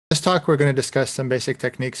this talk, we're going to discuss some basic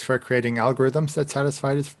techniques for creating algorithms that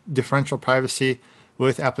satisfy differential privacy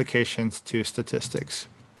with applications to statistics.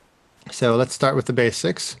 So let's start with the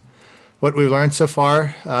basics. What we've learned so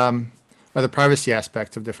far are the privacy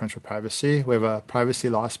aspects of differential privacy. We have a privacy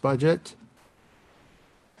loss budget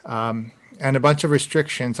and a bunch of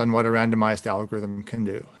restrictions on what a randomized algorithm can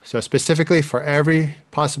do. So specifically for every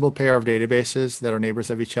possible pair of databases that are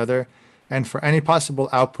neighbors of each other, and for any possible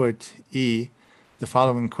output E, the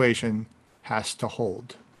following equation has to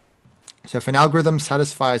hold. So if an algorithm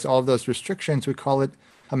satisfies all of those restrictions, we call it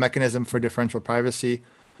a mechanism for differential privacy,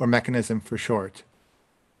 or mechanism for short.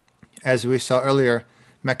 As we saw earlier,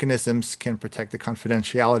 mechanisms can protect the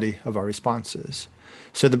confidentiality of our responses.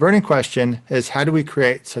 So the burning question is, how do we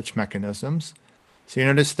create such mechanisms? So you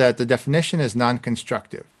notice that the definition is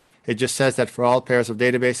non-constructive. It just says that for all pairs of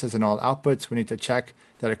databases and all outputs, we need to check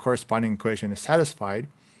that a corresponding equation is satisfied.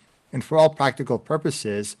 And for all practical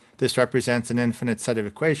purposes, this represents an infinite set of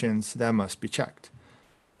equations that must be checked.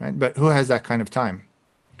 Right? But who has that kind of time?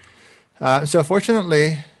 So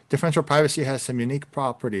fortunately, differential privacy has some unique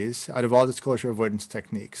properties out of all disclosure avoidance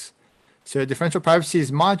techniques. So differential privacy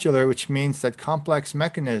is modular, which means that complex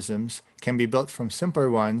mechanisms can be built from simpler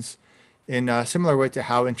ones in a similar way to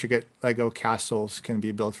how intricate Lego castles can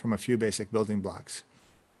be built from a few basic building blocks.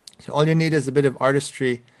 So all you need is a bit of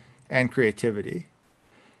artistry and creativity.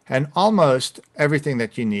 And almost everything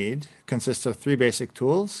that you need consists of three basic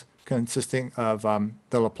tools, consisting of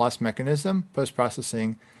the Laplace mechanism,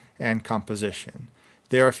 post-processing, and composition.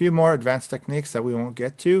 There are a few more advanced techniques that we won't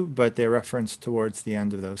get to, but they're referenced towards the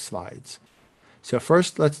end of those slides. So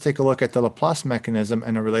first, let's take a look at the Laplace mechanism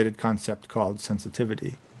and a related concept called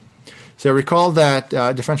sensitivity. So recall that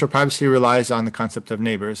differential privacy relies on the concept of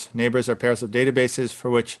neighbors. Neighbors are pairs of databases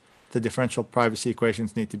for which the differential privacy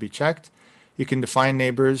equations need to be checked. You can define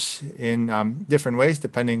neighbors in different ways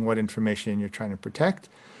depending what information you're trying to protect.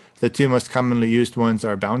 The two most commonly used ones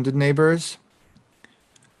are bounded neighbors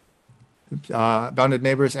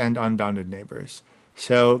and unbounded neighbors.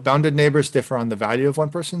 So bounded neighbors differ on the value of one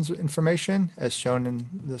person's information, as shown in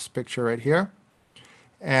this picture right here.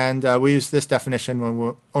 And we use this definition when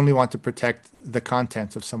we only want to protect the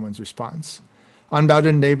contents of someone's response.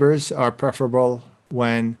 Unbounded neighbors are preferable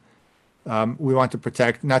when we want to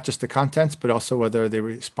protect not just the contents, but also whether they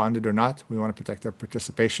responded or not. We want to protect their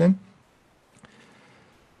participation.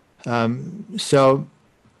 So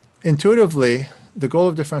intuitively, the goal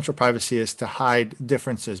of differential privacy is to hide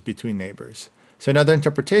differences between neighbors. So another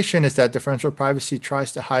interpretation is that differential privacy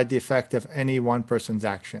tries to hide the effect of any one person's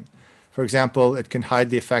action. For example, it can hide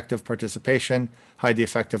the effect of participation, hide the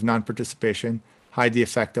effect of non-participation, hide the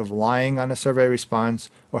effect of lying on a survey response,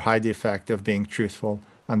 or hide the effect of being truthful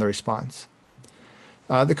on the response.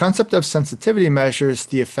 The concept of sensitivity measures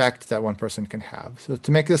the effect that one person can have. So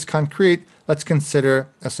to make this concrete, let's consider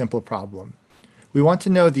a simple problem. We want to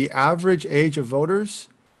know the average age of voters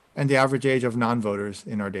and the average age of non-voters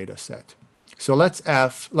in our data set. So let's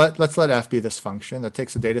let f be this function that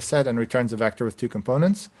takes a data set and returns a vector with two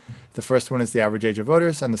components. The first one is the average age of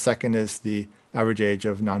voters, and the second is the average age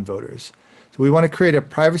of non-voters. So we want to create a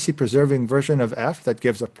privacy-preserving version of f that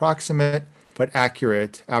gives approximate but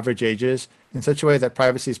accurate average ages in such a way that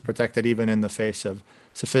privacy is protected even in the face of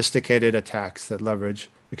sophisticated attacks that leverage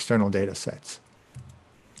external data sets.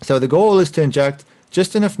 So the goal is to inject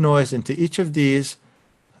just enough noise into each of these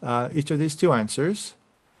two answers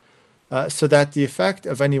so that the effect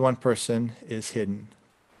of any one person is hidden.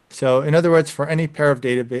 So in other words, for any pair of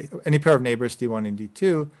neighbors, D1 and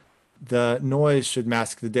D2, the noise should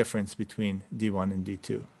mask the difference between D1 and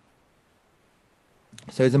D2.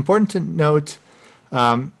 So it's important to note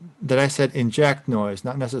that I said inject noise,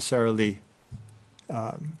 not necessarily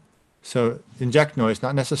inject noise,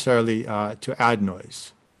 not necessarily to add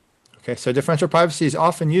noise. Okay, so differential privacy is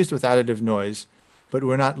often used with additive noise, but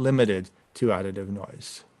we're not limited to additive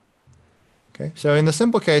noise. Okay, so in the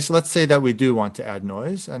simple case, let's say that we do want to add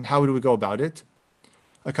noise, and how do we go about it?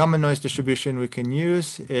 A common noise distribution we can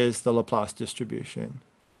use is the Laplace distribution.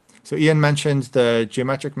 So Ian mentioned the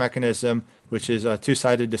geometric mechanism, which is a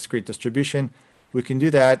two-sided discrete distribution. We can do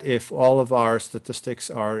that if all of our statistics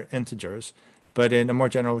are integers, but in a more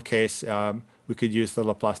general case, we could use the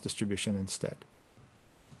Laplace distribution instead.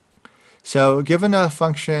 So given a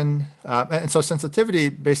function, and so sensitivity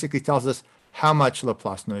basically tells us how much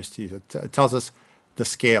Laplace noise to use. It tells us the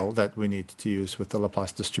scale that we need to use with the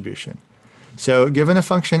Laplace distribution. So given a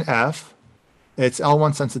function f, its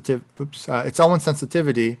L1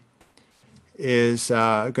 sensitivity is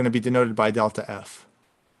going to be denoted by delta f.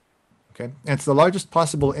 Okay, and it's the largest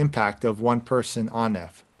possible impact of one person on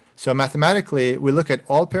f. So mathematically, we look at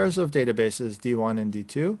all pairs of databases, D1 and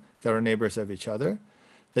D2, that are neighbors of each other.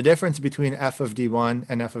 The difference between f of D1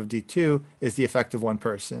 and f of D2 is the effect of one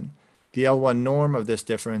person. The L1 norm of this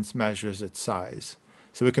difference measures its size.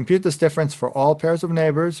 So we compute this difference for all pairs of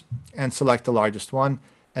neighbors and select the largest one,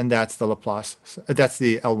 and that's the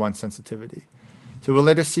L1 sensitivity. So we'll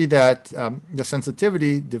later see that the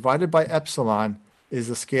sensitivity divided by epsilon is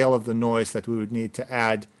the scale of the noise that we would need to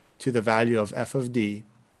add to the value of f of d.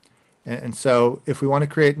 And so if we want to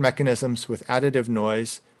create mechanisms with additive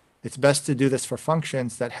noise, it's best to do this for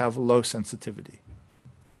functions that have low sensitivity.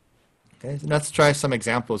 Okay, so let's try some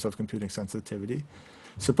examples of computing sensitivity.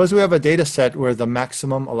 Suppose we have a data set where the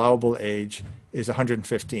maximum allowable age is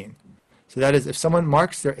 115. So that is, if someone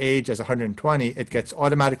marks their age as 120, it gets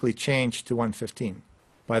automatically changed to 115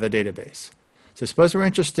 by the database. So suppose we're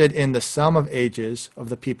interested in the sum of ages of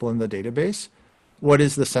the people in the database. What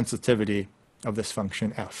is the sensitivity of this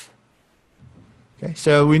function f? Okay,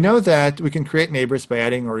 so we know that we can create neighbors by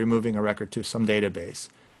adding or removing a record to some database.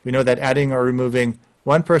 We know that adding or removing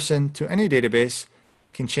one person to any database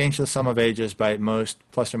can change the sum of ages by at most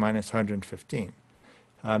plus or minus 115.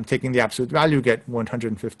 Taking the absolute value, you get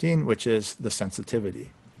 115, which is the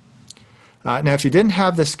sensitivity. Now, if you didn't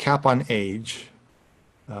have this cap on age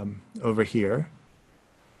over here,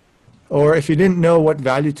 or if you didn't know what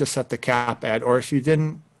value to set the cap at, or if you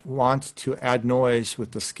didn't want to add noise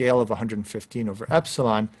with the scale of 115 over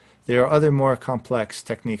epsilon, there are other more complex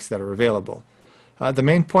techniques that are available. The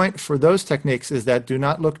main point for those techniques is that do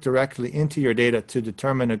not look directly into your data to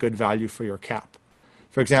determine a good value for your cap.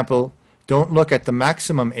 For example, don't look at the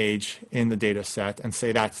maximum age in the data set and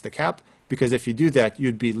say that's the cap, because if you do that,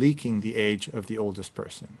 you'd be leaking the age of the oldest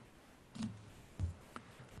person.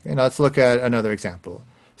 Okay, now let's look at another example.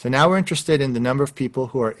 So now we're interested in the number of people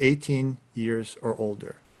who are 18 years or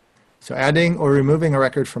older. So adding or removing a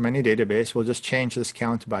record from any database will just change this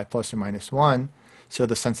count by plus or minus 1. So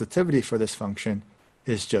the sensitivity for this function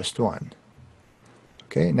is just 1.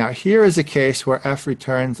 Okay, now here is a case where f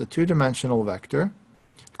returns a two-dimensional vector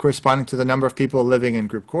corresponding to the number of people living in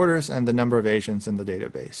group quarters and the number of Asians in the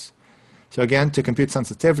database. So again, to compute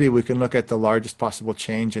sensitivity, we can look at the largest possible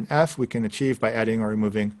change in f we can achieve by adding or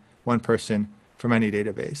removing one person from any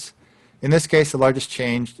database. In this case, the largest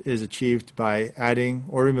change is achieved by adding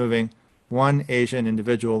or removing one Asian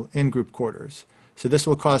individual in group quarters. So this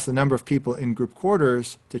will cause the number of people in group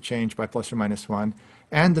quarters to change by plus or minus 1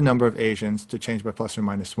 and the number of Asians to change by plus or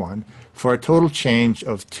minus 1 for a total change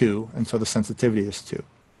of 2, and so the sensitivity is 2.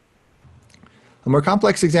 A more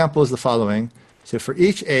complex example is the following. So for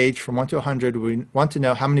each age from 1 to 100, we want to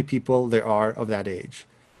know how many people there are of that age.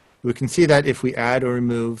 We can see that if we add or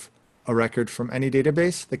remove a record from any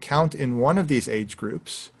database, the count in one of these age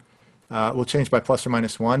groups will change by plus or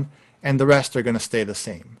minus 1, and the rest are going to stay the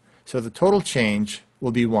same. So the total change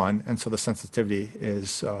will be 1, and so the sensitivity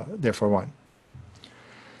is therefore 1.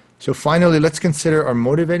 So finally, let's consider our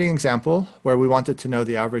motivating example where we wanted to know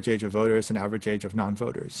the average age of voters and average age of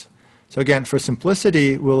non-voters. So again, for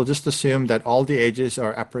simplicity, we'll just assume that all the ages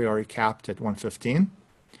are a priori capped at 115.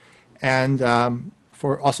 And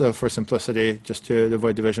for simplicity, just to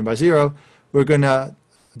avoid division by 0, we're going to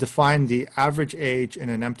define the average age in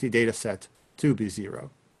an empty data set to be 0.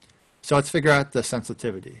 So let's figure out the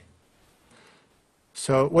sensitivity.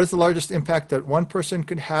 So what is the largest impact that one person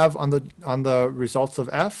could have on the results of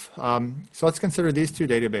f? So let's consider these two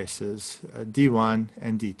databases, D1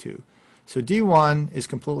 and D2. So D1 is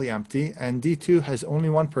completely empty, and D2 has only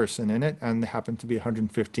one person in it, and they happen to be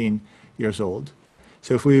 115 years old.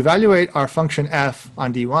 So if we evaluate our function f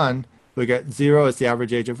on D1, we get 0 as the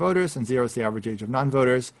average age of voters and 0 as the average age of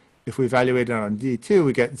non-voters. If we evaluate it on D2,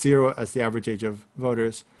 we get 0 as the average age of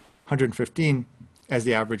voters, 115 as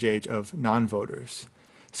the average age of non-voters.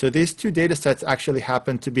 So these two data sets actually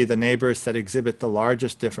happen to be the neighbors that exhibit the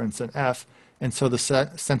largest difference in f, and so the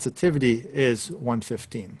sensitivity is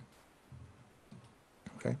 115.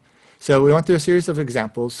 Okay. So we went through a series of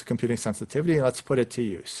examples computing sensitivity. Let's put it to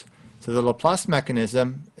use. So the Laplace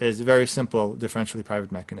mechanism is a very simple differentially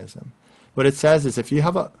private mechanism. What it says is if you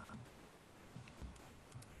have a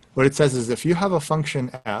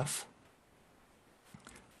function f,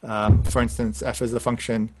 for instance, f is the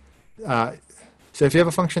function. So if you have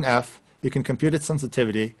a function f, you can compute its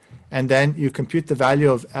sensitivity, and then you compute the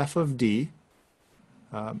value of f of d,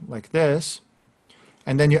 like this,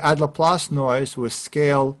 and then you add Laplace noise with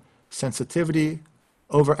scale sensitivity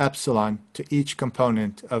over epsilon to each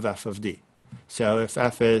component of f of d. So if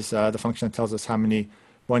f is the function that tells us how many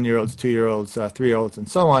 1-year-olds, 2-year-olds, 3-year-olds, and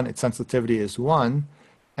so on, its sensitivity is 1,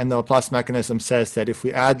 and the Laplace mechanism says that if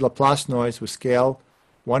we add Laplace noise with scale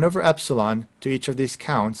 1 over epsilon to each of these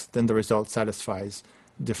counts, then the result satisfies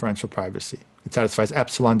differential privacy. It satisfies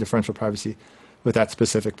epsilon differential privacy with that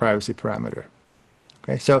specific privacy parameter.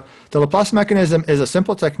 Okay, so the Laplace mechanism is a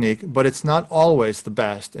simple technique, but it's not always the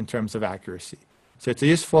best in terms of accuracy. So it's a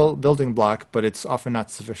useful building block, but it's often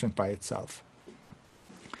not sufficient by itself.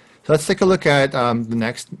 So let's take a look at the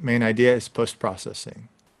next main idea is post-processing.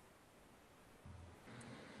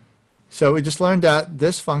 So we just learned that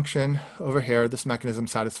this function over here, this mechanism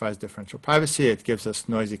satisfies differential privacy. It gives us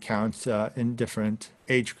noisy counts in different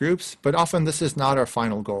age groups, but often this is not our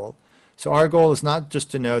final goal. So our goal is not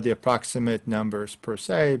just to know the approximate numbers per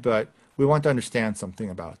se, but we want to understand something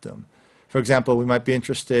about them. For example, we might be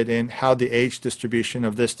interested in how the age distribution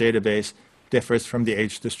of this database differs from the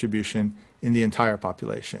age distribution in the entire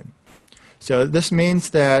population. So this means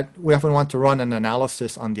that we often want to run an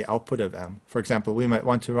analysis on the output of M. For example, we might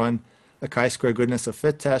want to run a chi-square goodness of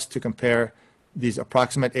fit test to compare these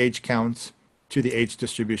approximate age counts to the age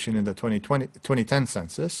distribution in the 2010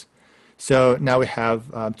 census. So now we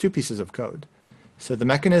have two pieces of code. So the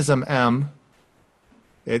mechanism M,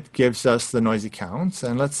 it gives us the noisy counts.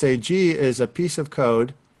 And let's say G is a piece of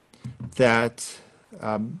code that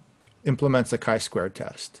implements a chi-square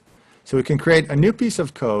test. So we can create a new piece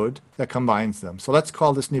of code that combines them. So let's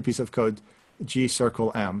call this new piece of code G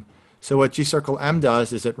circle M. So what G circle M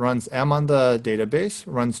does is it runs M on the database,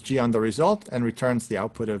 runs G on the result, and returns the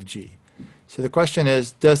output of G. So the question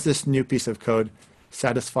is, does this new piece of code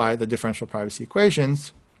satisfy the differential privacy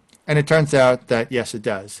equations? And it turns out that yes, it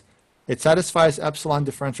does. It satisfies epsilon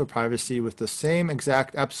differential privacy with the same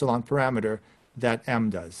exact epsilon parameter that M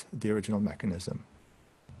does, the original mechanism.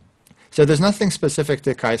 So there's nothing specific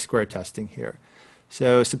to chi-square testing here.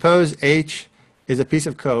 So suppose H is a piece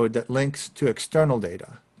of code that links to external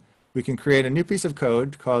data. We can create a new piece of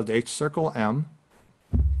code called H circle M.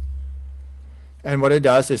 And what it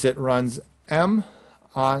does is it runs M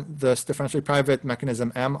on this differentially private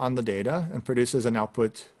mechanism M on the data and produces an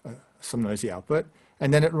output, some noisy output.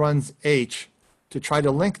 And then it runs H to try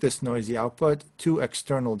to link this noisy output to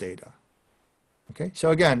external data. Okay, so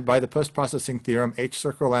again, by the post-processing theorem, H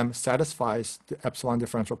circle M satisfies the epsilon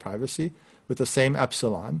differential privacy with the same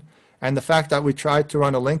epsilon. And the fact that we tried to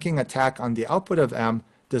run a linking attack on the output of M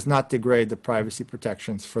does not degrade the privacy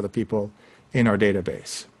protections for the people in our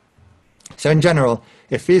database. So in general,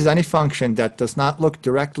 if phi is any function that does not look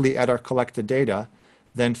directly at our collected data,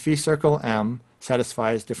 then phi circle M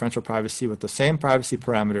satisfies differential privacy with the same privacy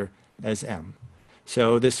parameter as M.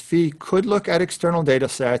 So this phi could look at external data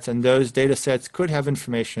sets, and those data sets could have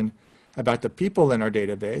information about the people in our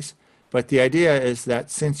database. But the idea is that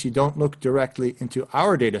since you don't look directly into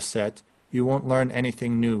our data set, you won't learn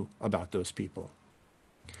anything new about those people.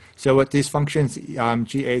 So what these functions,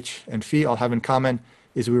 G, H, and phi all have in common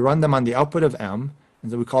is we run them on the output of M,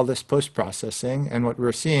 and so we call this post-processing. And what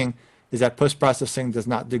we're seeing is that post-processing does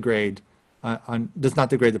not degrade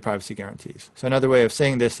the privacy guarantees. So another way of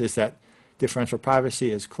saying this is that differential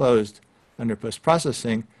privacy is closed under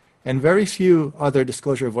post-processing, and very few other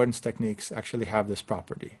disclosure avoidance techniques actually have this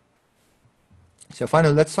property. So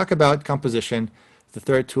finally, let's talk about composition, the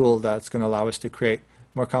third tool that's going to allow us to create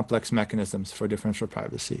more complex mechanisms for differential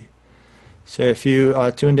privacy. So if you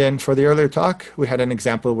tuned in for the earlier talk, we had an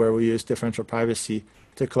example where we used differential privacy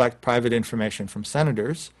to collect private information from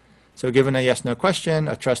senators. So given a yes-no question,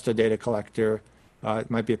 a trusted data collector,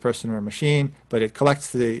 it might be a person or a machine, but it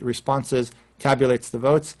collects the responses, tabulates the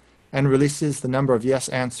votes, and releases the number of yes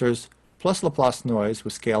answers plus Laplace noise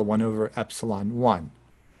with scale 1 over epsilon 1.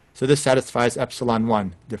 So this satisfies epsilon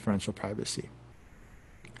 1 differential privacy.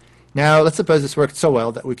 Now, let's suppose this worked so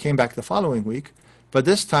well that we came back the following week, but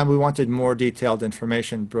this time we wanted more detailed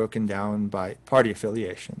information broken down by party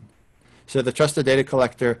affiliation. So the trusted data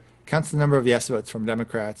collector counts the number of yes votes from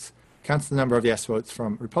Democrats, counts the number of yes votes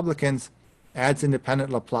from Republicans, adds independent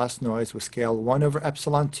Laplace noise with scale 1 over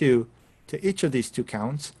epsilon 2 to each of these two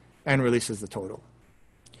counts, and releases the total.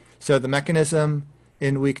 So the mechanism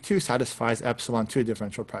in week 2 satisfies epsilon 2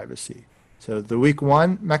 differential privacy. So the week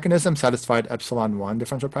 1 mechanism satisfied epsilon 1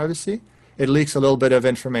 differential privacy. It leaks a little bit of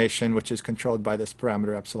information which is controlled by this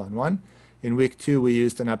parameter epsilon 1. In week 2, we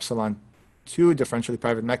used an epsilon 2 differentially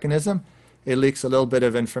private mechanism. It leaks a little bit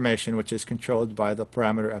of information which is controlled by the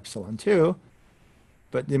parameter epsilon 2.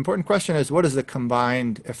 But the important question is, what is the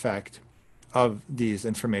combined effect of these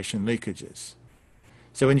information leakages?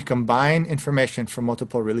 So when you combine information from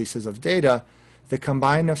multiple releases of data, the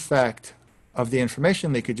combined effect of the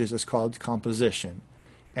information leakages is called composition.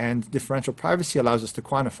 And differential privacy allows us to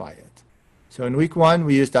quantify it. So in week 1,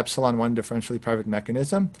 we used epsilon 1 differentially private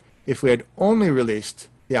mechanism. If we had only released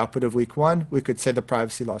the output of week 1, we could say the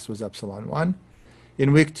privacy loss was epsilon 1.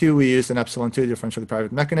 In week 2, we used an epsilon 2 differentially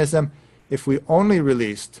private mechanism. If we only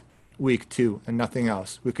released week 2 and nothing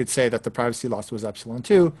else, we could say that the privacy loss was epsilon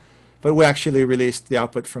 2, but we actually released the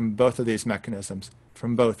output from both of these mechanisms,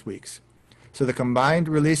 from both weeks. So the combined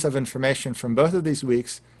release of information from both of these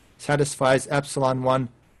weeks satisfies epsilon 1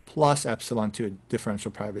 plus epsilon 2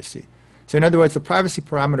 differential privacy. So in other words, the privacy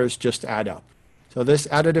parameters just add up. So this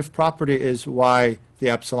additive property is why the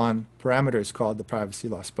epsilon parameter is called the privacy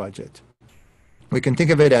loss budget. We can think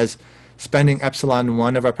of it as spending epsilon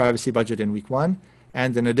 1 of our privacy budget in week 1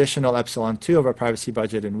 and an additional epsilon 2 of our privacy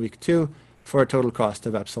budget in week 2 for a total cost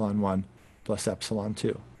of epsilon 1 plus epsilon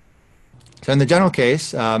 2. So in the general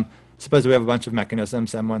case, suppose we have a bunch of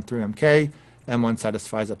mechanisms, M1 through MK. M1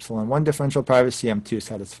 satisfies epsilon 1 differential privacy, M2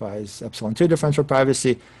 satisfies epsilon 2 differential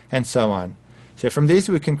privacy, and so on. So from these,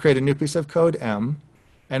 we can create a new piece of code, M.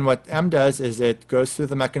 And what M does is it goes through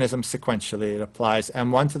the mechanism sequentially. It applies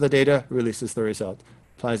M1 to the data, releases the result.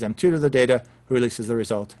 Applies M2 to the data, releases the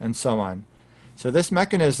result, and so on. So this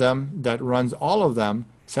mechanism that runs all of them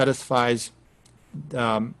satisfies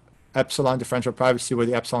epsilon differential privacy, where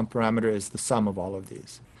the epsilon parameter is the sum of all of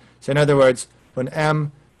these. So in other words, when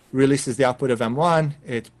M releases the output of M1,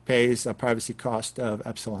 it pays a privacy cost of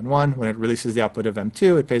epsilon 1. When it releases the output of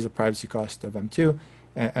M2, it pays a privacy cost of M2,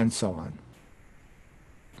 and so on.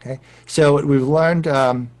 Okay, so we've learned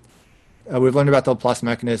about the Laplace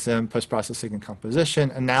mechanism, post-processing, and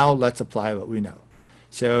composition, and now let's apply what we know.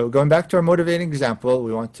 So going back to our motivating example,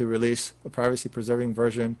 we want to release a privacy-preserving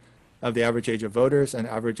version of the average age of voters and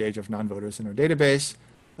average age of non-voters in our database.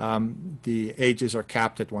 The ages are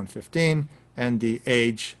capped at 115, and the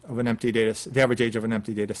average age of an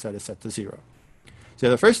empty data set is set to 0. So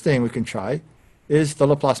the first thing we can try is the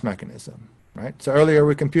Laplace mechanism, right? So earlier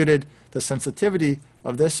we computed the sensitivity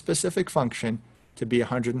of this specific function to be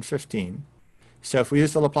 115. So if we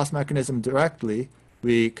use the Laplace mechanism directly,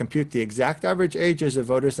 we compute the exact average ages of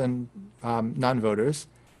voters and non-voters,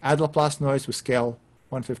 add Laplace noise with scale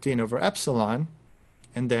 115 over epsilon,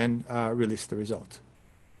 and then release the result.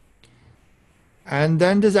 And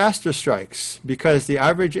then disaster strikes, because the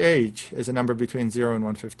average age is a number between 0 and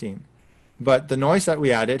 115. But the noise that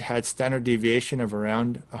we added had standard deviation of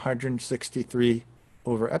around 163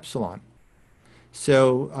 over epsilon.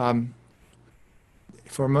 So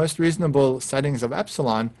for most reasonable settings of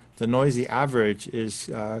epsilon, the noisy average is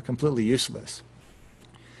completely useless.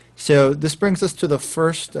 So this brings us to the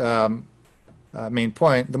first main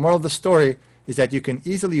point. The moral of the story is that you can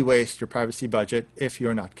easily waste your privacy budget if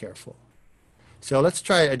you're not careful. So let's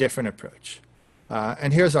try a different approach.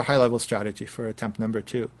 And here's our high-level strategy for attempt number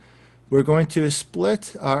 2. We're going to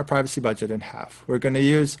split our privacy budget in half. We're going to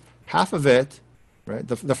use half of it, right,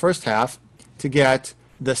 the first half, to get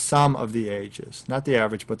the sum of the ages, not the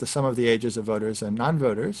average, but the sum of the ages of voters and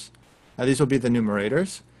non-voters. These will be the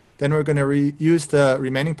numerators. Then we're going to use the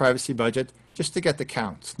remaining privacy budget just to get the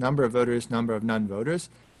counts, number of voters, number of non-voters.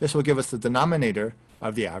 This will give us the denominator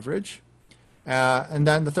of the average. And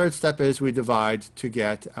then the third step is we divide to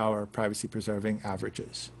get our privacy-preserving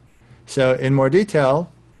averages. So in more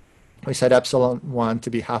detail, we set epsilon 1 to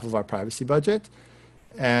be half of our privacy budget,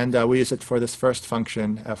 and we use it for this first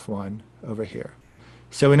function, f1, over here.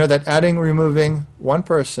 So we know that adding or removing one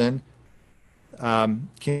person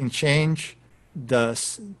can change the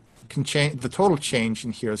total change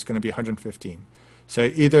in here is going to be 115.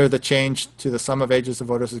 So either the change to the sum of ages of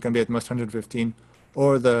voters is going to be at most 115,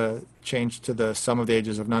 or the change to the sum of the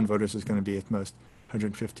ages of non-voters is going to be at most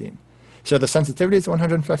 115. So the sensitivity is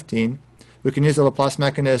 115. We can use the Laplace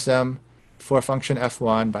mechanism for function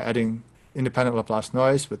f1 by adding independent Laplace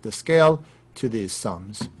noise with the scale to these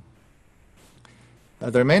sums.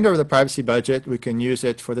 The remainder of the privacy budget, we can use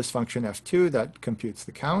it for this function f2 that computes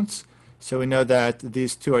the counts. So we know that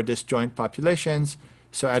these two are disjoint populations.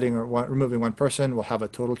 So adding or removing one person will have a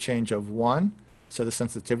total change of 1. So the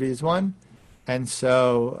sensitivity is 1. And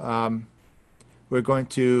so we're going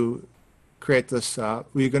to create this,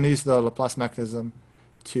 we're going to use the Laplace mechanism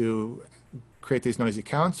to create these noisy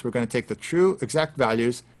counts. We're going to take the true exact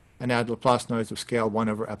values and add Laplace noise of scale 1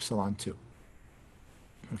 over epsilon 2.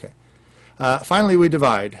 Okay. Finally, we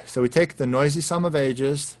divide. So we take the noisy sum of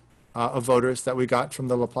ages of voters that we got from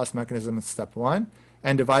the Laplace mechanism in step 1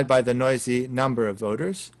 and divide by the noisy number of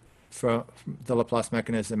voters from the Laplace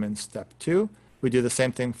mechanism in step 2. We do the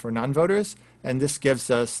same thing for non-voters, and this gives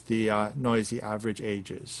us the noisy average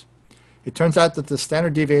ages. It turns out that the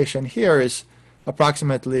standard deviation here is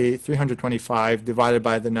approximately 325 divided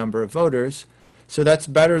by the number of voters. So that's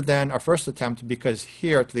better than our first attempt, because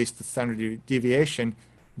here at least the standard deviation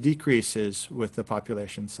decreases with the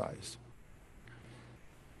population size.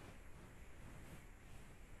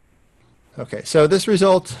 Okay, so this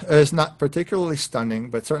result is not particularly stunning,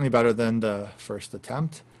 but certainly better than the first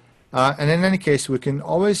attempt. And in any case, we can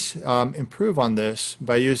always improve on this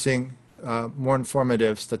by using more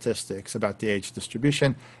informative statistics about the age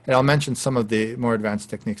distribution. And I'll mention some of the more advanced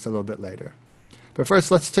techniques a little bit later. But first,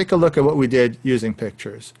 let's take a look at what we did using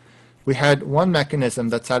pictures. We had one mechanism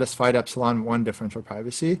that satisfied epsilon 1 differential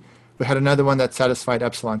privacy. We had another one that satisfied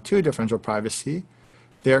epsilon 2 differential privacy.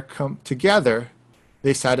 They're together,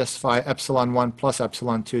 they satisfy epsilon 1 plus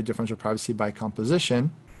epsilon 2 differential privacy by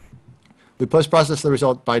composition. We post-process the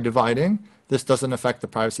result by dividing. This doesn't affect the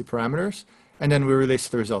privacy parameters. And then we release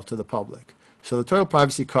the result to the public. So the total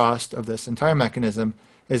privacy cost of this entire mechanism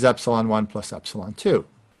is epsilon 1 plus epsilon 2.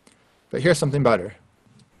 But here's something better.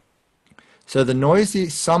 So the noisy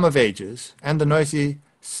sum of ages and the noisy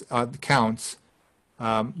counts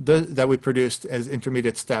that we produced as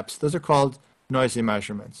intermediate steps, those are called noisy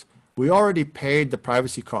measurements. We already paid the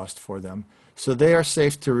privacy cost for them, so they are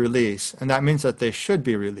safe to release, and that means that they should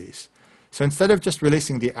be released. So instead of just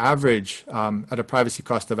releasing the average at a privacy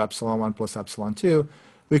cost of epsilon 1 plus epsilon 2,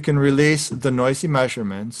 we can release the noisy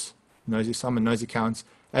measurements, noisy sum and noisy counts,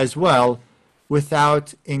 as well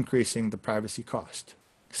without increasing the privacy cost.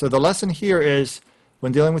 So the lesson here is,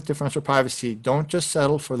 when dealing with differential privacy, don't just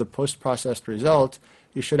settle for the post-processed result.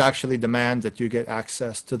 You should actually demand that you get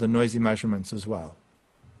access to the noisy measurements as well.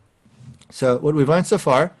 So what we've learned so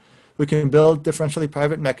far, we can build differentially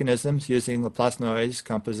private mechanisms using Laplace noise,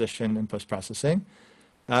 composition, and post-processing.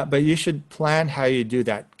 But you should plan how you do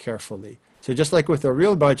that carefully. So just like with a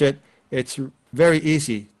real budget, it's very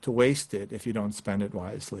easy to waste it if you don't spend it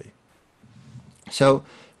wisely. So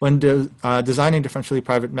when designing differentially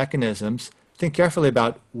private mechanisms, think carefully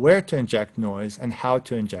about where to inject noise and how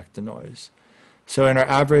to inject the noise. So in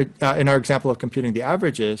our example of computing the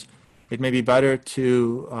averages, it may be better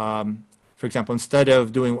to, for example, instead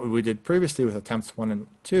of doing what we did previously with attempts 1 and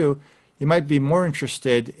 2, you might be more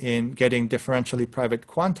interested in getting differentially private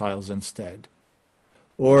quantiles instead.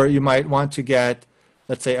 Or you might want to get,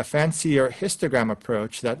 let's say, a fancier histogram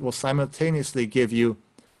approach that will simultaneously give you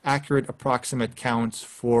accurate approximate counts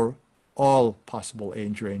for all possible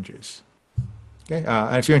age ranges. Okay?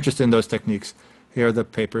 And if you're interested in those techniques, here are the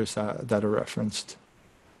papers that are referenced.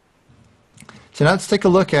 So now let's take a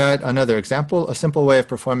look at another example, a simple way of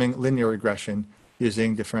performing linear regression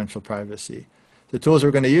using differential privacy. The tools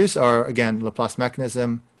we're going to use are, again, Laplace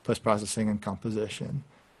mechanism, post-processing, and composition.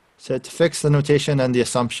 So to fix the notation and the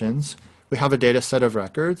assumptions, we have a data set of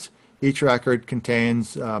records. Each record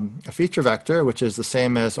contains a feature vector, which is the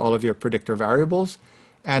same as all of your predictor variables,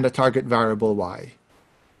 and a target variable y.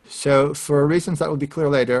 So for reasons that will be clear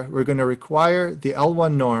later, we're going to require the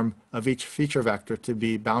L1 norm of each feature vector to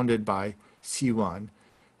be bounded by C1.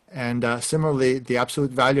 And similarly, the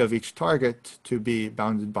absolute value of each target to be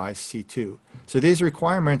bounded by C2. So these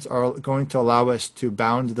requirements are going to allow us to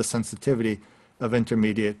bound the sensitivity of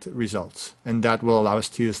intermediate results. And that will allow us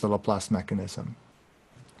to use the Laplace mechanism.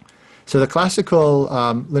 So the classical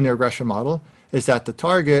linear regression model is that the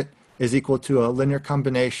target is equal to a linear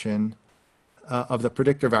combination of the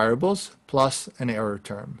predictor variables plus an error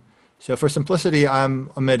term. So for simplicity, I'm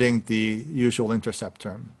omitting the usual intercept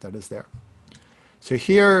term that is there. So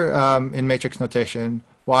here in matrix notation,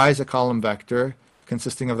 y is a column vector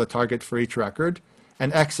consisting of the target for each record,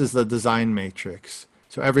 and x is the design matrix.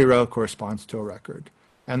 So every row corresponds to a record.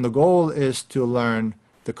 And the goal is to learn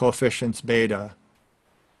the coefficients beta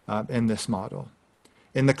in this model.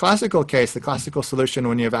 In the classical case, the classical solution,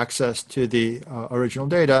 when you have access to the original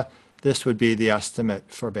data, this would be the estimate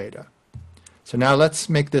for beta. So now let's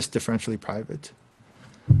make this differentially private.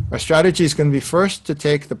 Our strategy is going to be first to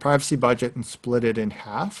take the privacy budget and split it in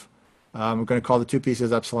half. We're going to call the two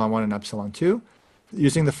pieces epsilon 1 and epsilon 2.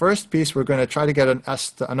 Using the first piece, we're going to try to get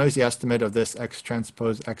a noisy estimate of this x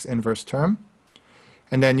transpose x inverse term.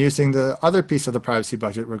 And then using the other piece of the privacy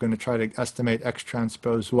budget, we're going to try to estimate x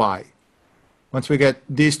transpose y. Once we get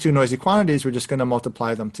these two noisy quantities, we're just going to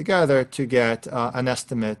multiply them together to get an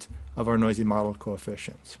estimate of our noisy model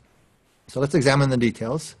coefficients. So let's examine the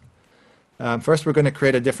details. First, we're going to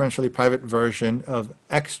create a differentially private version of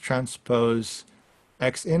x transpose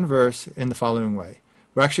x inverse in the following way.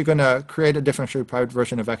 We're actually going to create a differentially private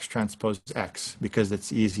version of x transpose x because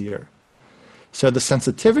it's easier. So the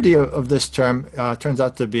sensitivity of this term turns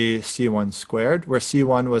out to be C1 squared, where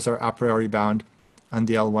C1 was our a priori bound on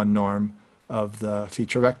the L1 norm of the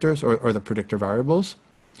feature vectors or the predictor variables.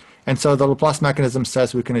 And so the Laplace mechanism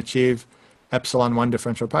says we can achieve epsilon 1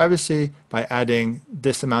 differential privacy by adding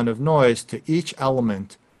this amount of noise to each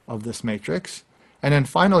element of this matrix. And then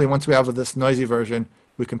finally, once we have this noisy version,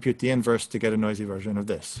 we compute the inverse to get a noisy version of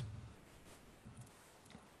this.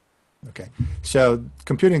 Okay, so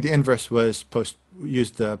computing the inverse was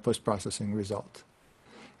used the post-processing result.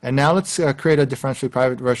 And now let's create a differentially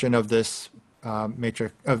private version of this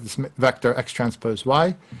matrix, of this vector x transpose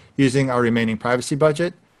y using our remaining privacy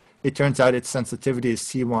budget. It turns out its sensitivity is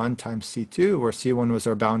C1 times C2, where C1 was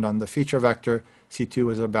our bound on the feature vector, C2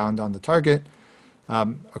 was our bound on the target.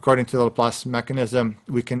 According to the Laplace mechanism,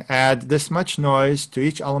 we can add this much noise to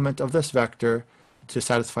each element of this vector to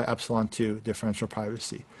satisfy epsilon 2 differential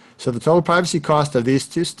privacy. So the total privacy cost of these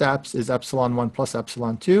two steps is epsilon 1 plus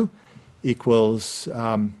epsilon 2 equals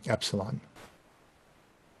epsilon.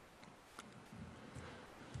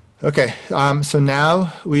 Okay, so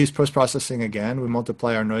now we use post-processing again. We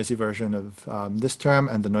multiply our noisy version of this term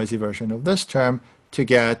and the noisy version of this term to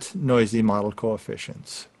get noisy model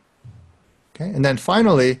coefficients. Okay, and then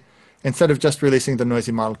finally, instead of just releasing the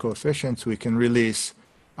noisy model coefficients, we can release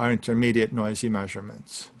our intermediate noisy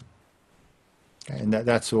measurements. Okay, and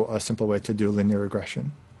that's a simple way to do linear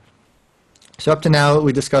regression. So up to now,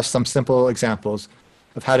 we discussed some simple examples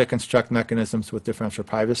of how to construct mechanisms with differential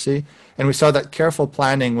privacy, and we saw that careful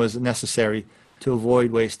planning was necessary to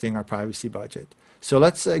avoid wasting our privacy budget. So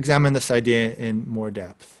let's examine this idea in more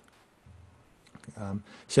depth.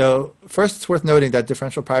 So first, it's worth noting that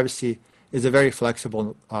differential privacy is a very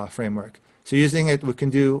flexible framework. So using it, we can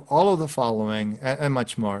do all of the following and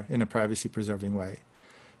much more in a privacy-preserving way.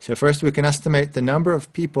 So first, we can estimate the number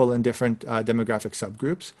of people in different demographic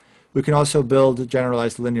subgroups. We can also build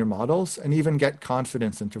generalized linear models and even get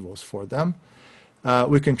confidence intervals for them.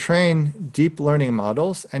 We can train deep learning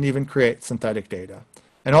models and even create synthetic data.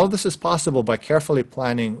 And all this is possible by carefully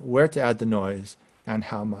planning where to add the noise and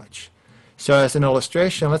how much. So as an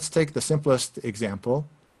illustration, let's take the simplest example.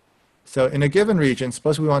 So in a given region,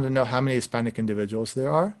 suppose we want to know how many Hispanic individuals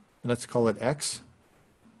there are. Let's call it X.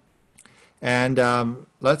 And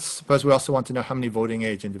let's suppose we also want to know how many voting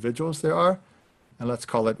age individuals there are. And let's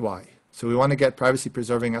call it Y. So we want to get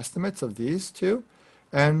privacy-preserving estimates of these two.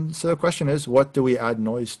 And so the question is, what do we add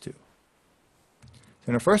noise to? So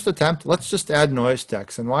in our first attempt, let's just add noise to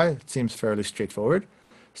X and Y. It seems fairly straightforward.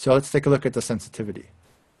 So let's take a look at the sensitivity.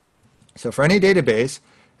 So for any database,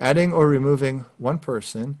 adding or removing one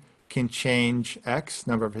person can change X,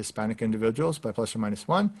 number of Hispanic individuals, by plus or minus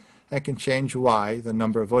 1, and can change Y, the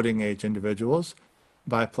number of voting age individuals,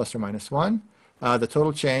 by plus or minus 1. The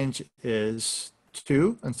total change is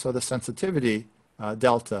 2, and so the sensitivity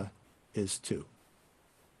delta is 2.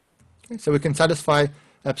 Okay, so we can satisfy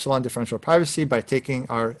epsilon differential privacy by taking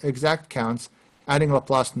our exact counts, adding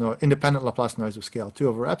independent Laplace noise of scale 2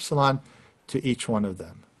 over epsilon to each one of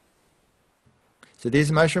them. So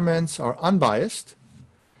these measurements are unbiased,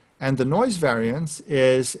 and the noise variance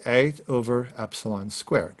is 8 over epsilon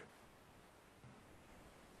squared.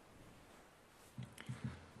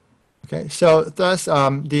 Okay, so thus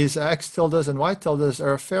these X tildes and Y tildes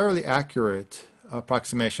are a fairly accurate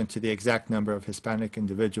approximation to the exact number of Hispanic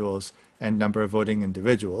individuals and number of voting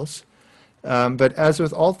individuals. But as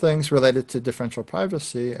with all things related to differential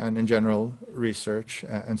privacy and in general research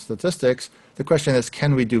and statistics, the question is,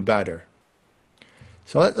 can we do better?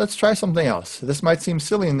 So let's try something else. This might seem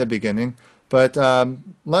silly in the beginning, but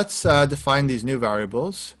let's define these new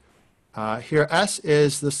variables. Here, S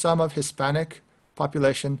is the sum of Hispanic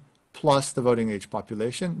population plus the voting age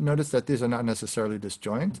population. Notice that these are not necessarily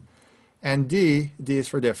disjoint. And D is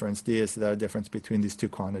for difference. D is the difference between these two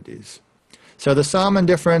quantities. So the sum and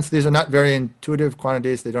difference, these are not very intuitive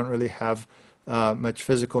quantities. They don't really have much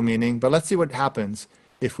physical meaning. But let's see what happens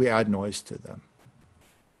if we add noise to them.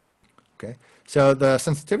 Okay. So the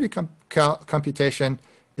sensitivity computation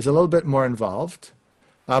is a little bit more involved.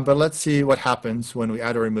 But let's see what happens when we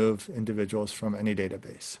add or remove individuals from any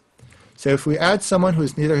database. So if we add someone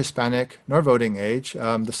who's neither Hispanic nor voting age,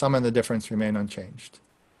 the sum and the difference remain unchanged.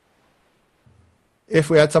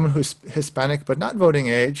 If we add someone who's Hispanic but not voting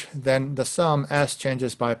age, then the sum S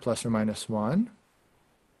changes by plus or minus 1.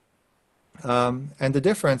 And the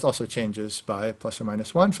difference also changes by plus or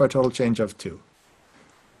minus 1 for a total change of 2.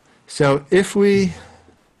 So if we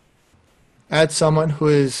add someone who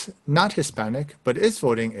is not Hispanic but is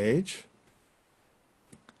voting age,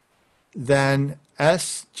 then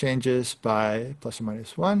S changes by plus or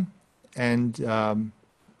minus 1, and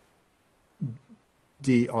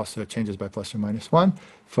D also changes by plus or minus 1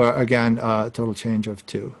 for, again, a total change of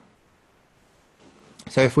 2.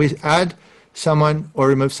 So if we add someone or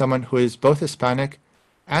remove someone who is both Hispanic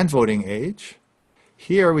and voting age,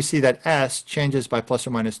 here we see that S changes by plus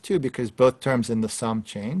or minus 2 because both terms in the sum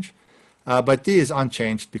change. But D is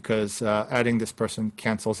unchanged because adding this person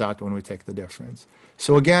cancels out when we take the difference.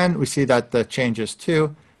 So again, we see that the change is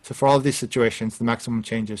 2. So for all of these situations, the maximum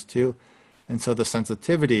change is 2. and so the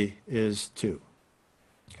sensitivity is 2.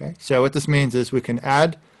 Okay, so what this means is we can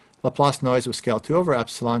add Laplace noise with scale 2 over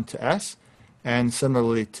epsilon to S, and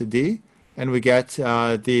similarly to D, and we get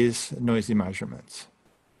these noisy measurements.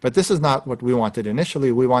 But this is not what we wanted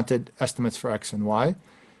initially. We wanted estimates for X and Y.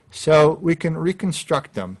 So we can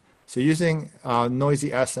reconstruct them. So using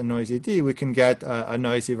noisy S and noisy D, we can get a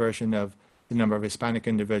noisy version of the number of Hispanic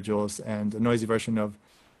individuals and a noisy version of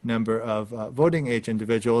number of voting age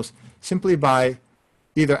individuals simply by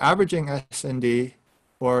either averaging S and D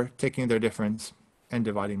or taking their difference and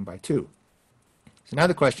dividing by 2. So now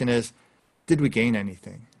the question is, did we gain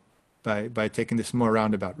anything by taking this more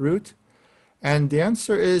roundabout route? And the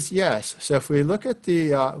answer is yes. So if we look at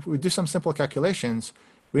if we do some simple calculations,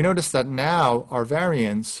 we notice that now our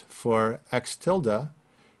variance for x tilde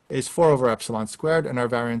is 4 over epsilon squared, and our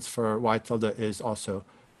variance for y tilde is also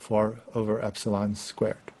 4 over epsilon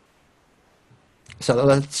squared. So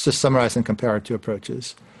let's just summarize and compare our two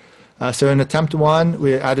approaches. So in attempt 1,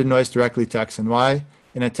 we added noise directly to x and y.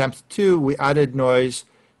 In attempt 2, we added noise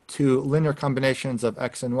to linear combinations of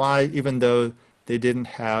x and y, even though they didn't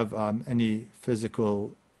have any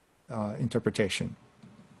physical interpretation.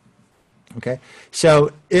 Okay,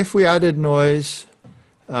 so if we added noise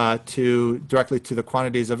directly to the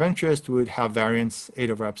quantities of interest, we would have variance 8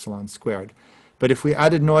 over epsilon squared. But if we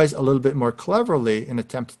added noise a little bit more cleverly in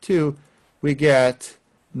attempt 2, we get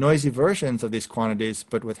noisy versions of these quantities,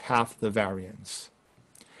 but with half the variance.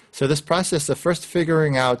 So this process of first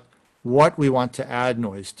figuring out what we want to add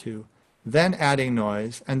noise to, then adding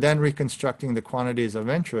noise, and then reconstructing the quantities of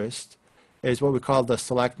interest is what we call the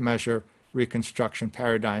select measure reconstruction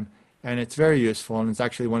paradigm. And it's very useful, and it's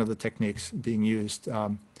actually one of the techniques being used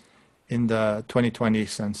in the 2020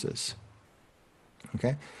 census.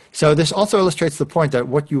 Okay, so this also illustrates the point that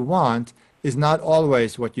what you want is not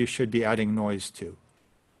always what you should be adding noise to.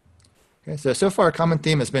 Okay, so far a common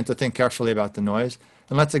theme has been to think carefully about the noise,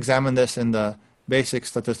 and let's examine this in the basic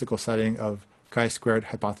statistical setting of chi-squared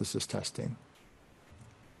hypothesis testing.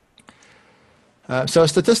 So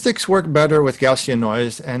statistics work better with Gaussian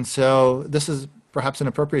noise, and so this is perhaps an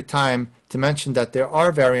appropriate time to mention that there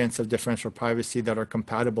are variants of differential privacy that are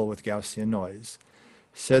compatible with Gaussian noise.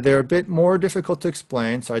 So they're a bit more difficult to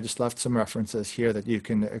explain, so I just left some references here that you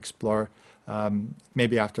can explore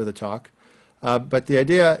maybe after the talk. But the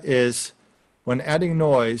idea is when adding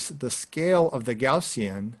noise, the scale of the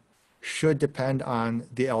Gaussian should depend on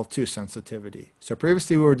the L2 sensitivity. So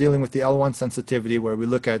previously we were dealing with the L1 sensitivity where we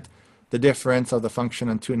look at the difference of the function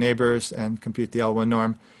on two neighbors and compute the L1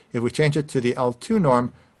 norm. If we change it to the L2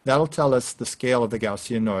 norm, that'll tell us the scale of the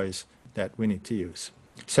Gaussian noise that we need to use.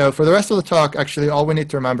 So for the rest of the talk, actually all we need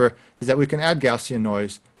to remember is that we can add Gaussian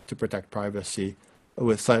noise to protect privacy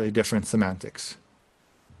with slightly different semantics.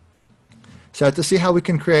 So to see how we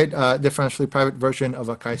can create a differentially private version of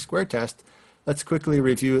a chi-square test, let's quickly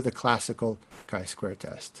review the classical chi-square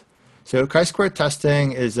test. So chi-square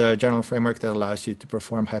testing is a general framework that allows you to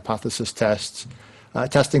perform hypothesis tests,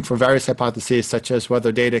 testing for various hypotheses such as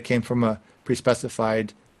whether data came from a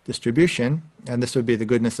pre-specified distribution, and this would be the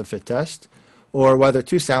goodness of fit test, or whether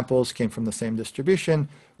two samples came from the same distribution,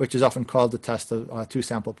 which is often called the test of two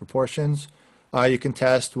sample proportions. You can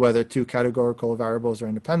test whether two categorical variables are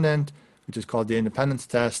independent, which is called the independence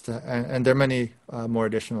test, and there are many more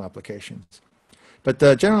additional applications. But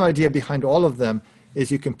the general idea behind all of them is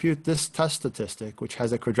you compute this test statistic, which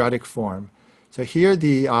has a quadratic form. So here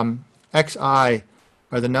the xi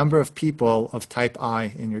are the number of people of type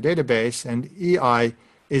I in your database, and ei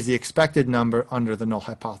is the expected number under the null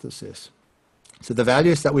hypothesis. So the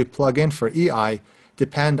values that we plug in for ei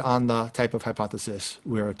depend on the type of hypothesis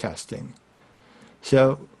we're testing.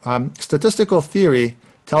 So statistical theory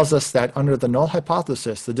tells us that under the null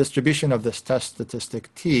hypothesis, the distribution of this test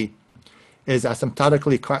statistic t is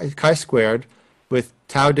asymptotically chi-squared with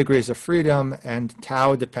tau degrees of freedom, and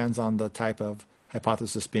tau depends on the type of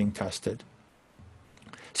hypothesis being tested.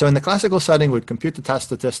 So in the classical setting, we'd compute the test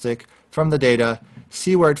statistic from the data,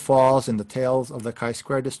 see where it falls in the tails of the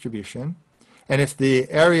chi-square distribution, and if the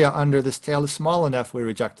area under this tail is small enough, we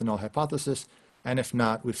reject the null hypothesis, and if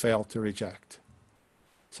not, we fail to reject.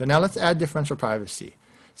 So now let's add differential privacy.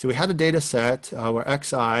 So we had a data set where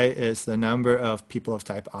xi is the number of people of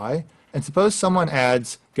type I, and suppose someone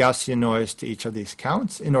adds Gaussian noise to each of these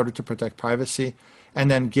counts in order to protect privacy,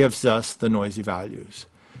 and then gives us the noisy values.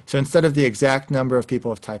 So instead of the exact number of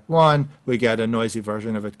people of type 1, we get a noisy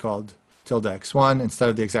version of it called tilde x1. Instead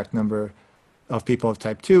of the exact number of people of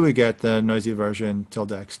type 2, we get the noisy version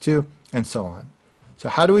tilde x2, and so on. So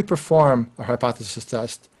how do we perform a hypothesis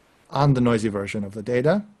test on the noisy version of the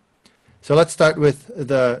data? So let's start with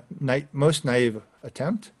the most naive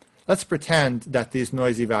attempt. let's pretend that these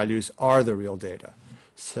noisy values are the real data.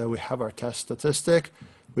 So we have our test statistic.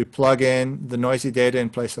 We plug in the noisy data in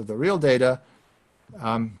place of the real data,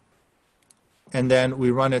 and then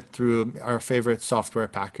we run it through our favorite software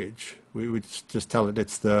package. We would just tell it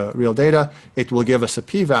it's the real data. It will give us a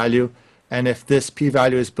p-value, and if this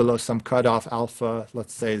p-value is below some cutoff alpha,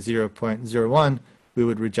 let's say 0.01, we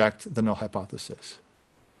would reject the null hypothesis.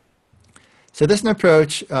 So this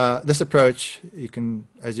approach, you can,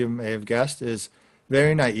 as you may have guessed, is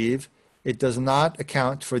very naive. It does not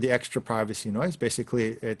account for the extra privacy noise.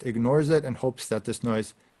 Basically, it ignores it and hopes that this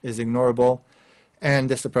noise is ignorable, and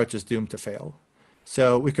this approach is doomed to fail.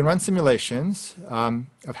 So we can run simulations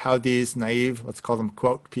of how these naive, let's call them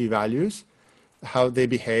quote p-values, how they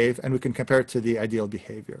behave, and we can compare it to the ideal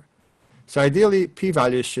behavior. So ideally,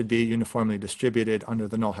 p-values should be uniformly distributed under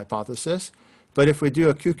the null hypothesis. But if we do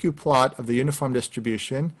a QQ plot of the uniform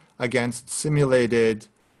distribution against simulated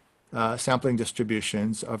sampling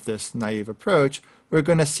distributions of this naive approach, we're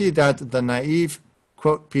going to see that the naive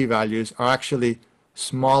quote p-values are actually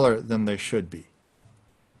smaller than they should be.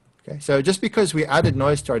 Okay, so just because we added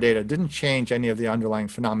noise to our data didn't change any of the underlying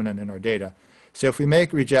phenomenon in our data. So if we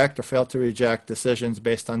make reject or fail to reject decisions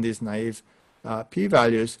based on these naive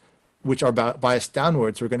p-values, which are biased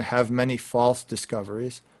downwards, we're going to have many false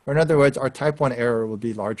discoveries. Or in other words, our type 1 error will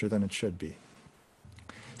be larger than it should be.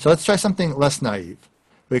 So let's try something less naive.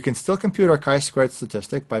 We can still compute our chi-squared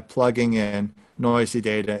statistic by plugging in noisy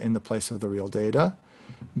data in the place of the real data.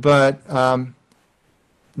 But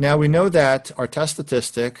now we know that our test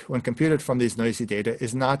statistic, when computed from these noisy data,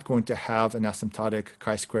 is not going to have an asymptotic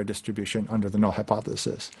chi-squared distribution under the null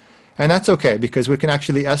hypothesis. And that's okay, because we can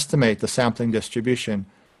actually estimate the sampling distribution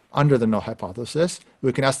under the null hypothesis.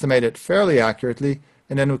 We can estimate it fairly accurately,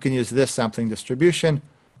 and then we can use this sampling distribution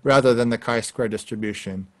rather than the chi-square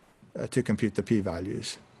distribution to compute the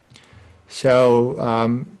p-values.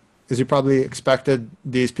 So as you probably expected,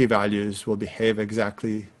 these p-values will behave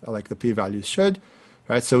exactly like the p-values should,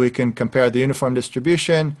 right? So we can compare the uniform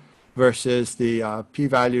distribution versus the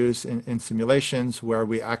p-values in simulations where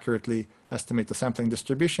we accurately estimate the sampling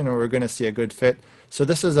distribution, and we're going to see a good fit. So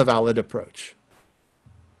this is a valid approach.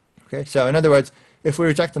 Okay, so in other words, if we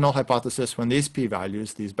reject the null hypothesis when these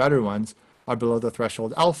p-values, these better ones, are below the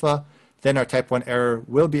threshold alpha, then our type 1 error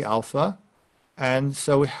will be alpha, and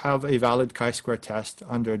so we have a valid chi-square test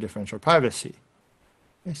under differential privacy.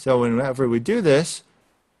 Okay, so whenever we do this,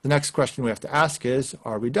 the next question we have to ask is,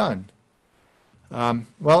 are we done?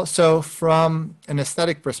 Well, so from an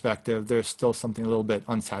aesthetic perspective, there's still something a little bit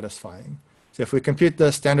unsatisfying. So if we compute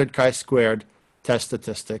the standard chi-squared test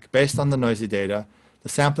statistic based on the noisy data, the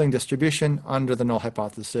sampling distribution under the null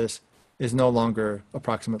hypothesis is no longer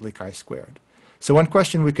approximately chi-squared. So one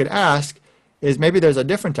question we could ask is maybe there's a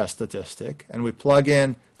different test statistic, and we plug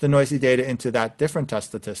in the noisy data into that different test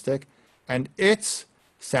statistic, and its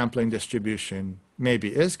sampling distribution maybe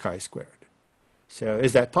is chi-squared. So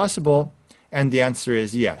is that possible? And the answer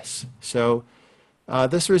is yes. So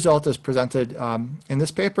this result is presented in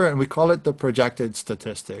this paper, and we call it the projected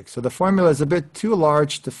statistic. So the formula is a bit too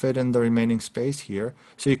large to fit in the remaining space here,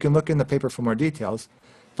 so you can look in the paper for more details.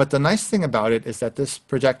 But the nice thing about it is that this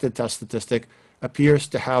projected test statistic appears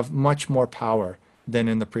to have much more power than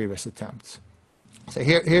in the previous attempts. So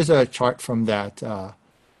here's a chart from that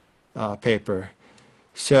paper.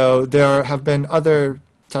 So there have been other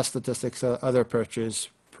test statistics, other approaches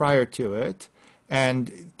prior to it.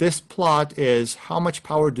 And this plot is how much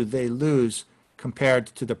power do they lose compared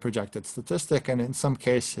to the projected statistic. And in some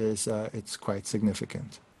cases, it's quite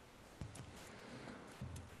significant.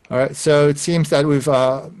 All right, so it seems that we've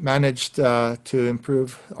managed to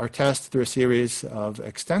improve our test through a series of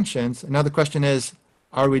extensions. Now the question is,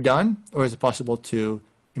 are we done? Or is it possible to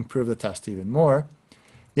improve the test even more?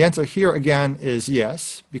 The answer here again is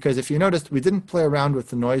yes, because if you noticed, we didn't play around with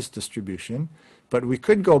the noise distribution, but we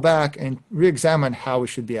could go back and re-examine how we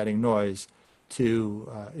should be adding noise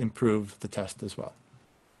to improve the test as well.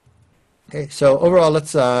 Okay, so overall,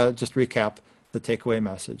 let's just recap the takeaway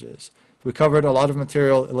messages. We covered a lot of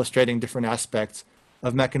material illustrating different aspects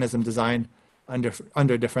of mechanism design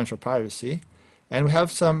under differential privacy, and we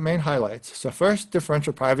have some main highlights. So first,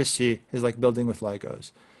 differential privacy is like building with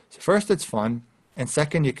Legos. So first, it's fun, and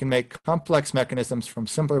second, you can make complex mechanisms from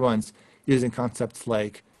simpler ones using concepts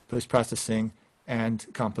like post-processing and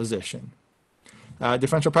composition.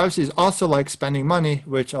 Differential privacy is also like spending money,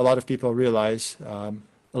 which a lot of people realize a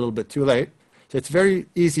little bit too late. So it's very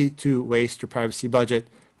easy to waste your privacy budget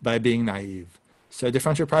by being naive. So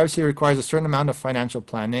differential privacy requires a certain amount of financial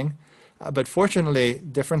planning, but fortunately,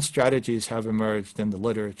 different strategies have emerged in the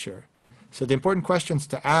literature. So the important questions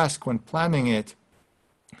to ask when planning it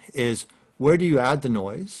is where do you add the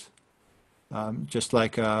noise? Just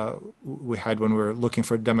like we had when we were looking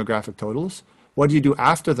for demographic totals. What do you do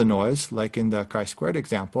after the noise, like in the chi-squared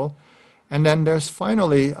example? And then there's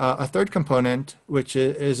finally a third component, which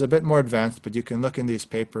is a bit more advanced, but you can look in these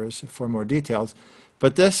papers for more details.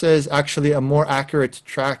 But this is actually a more accurate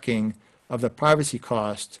tracking of the privacy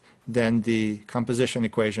cost than the composition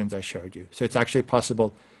equations I showed you. So it's actually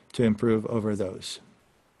possible to improve over those.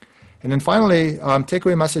 And then finally,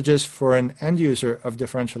 takeaway messages for an end user of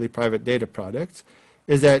differentially private data products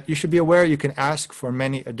is that you should be aware you can ask for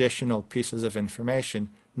many additional pieces of information,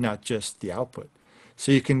 not just the output.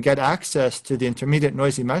 So you can get access to the intermediate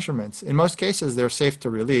noisy measurements. In most cases, they're safe to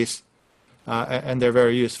release, and they're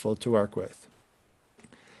very useful to work with.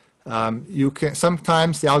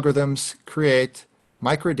 Sometimes the algorithms create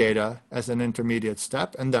microdata as an intermediate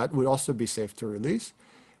step, and that would also be safe to release.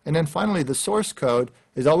 And then finally, the source code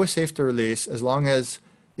is always safe to release as long as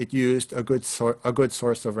it used a good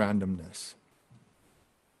source of randomness.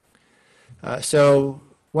 So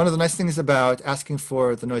one of the nice things about asking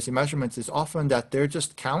for the noisy measurements is often that they're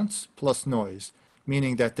just counts plus noise,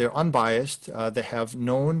 meaning that they're unbiased, they have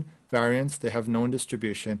known variance, they have known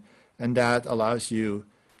distribution, and that allows you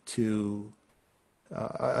to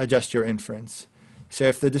adjust your inference. So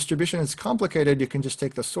if the distribution is complicated, you can just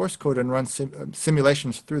take the source code and run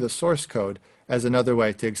simulations through the source code as another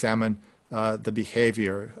way to examine the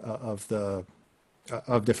behavior of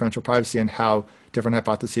differential privacy and how different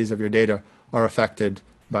hypotheses of your data are affected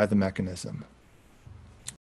by the mechanism.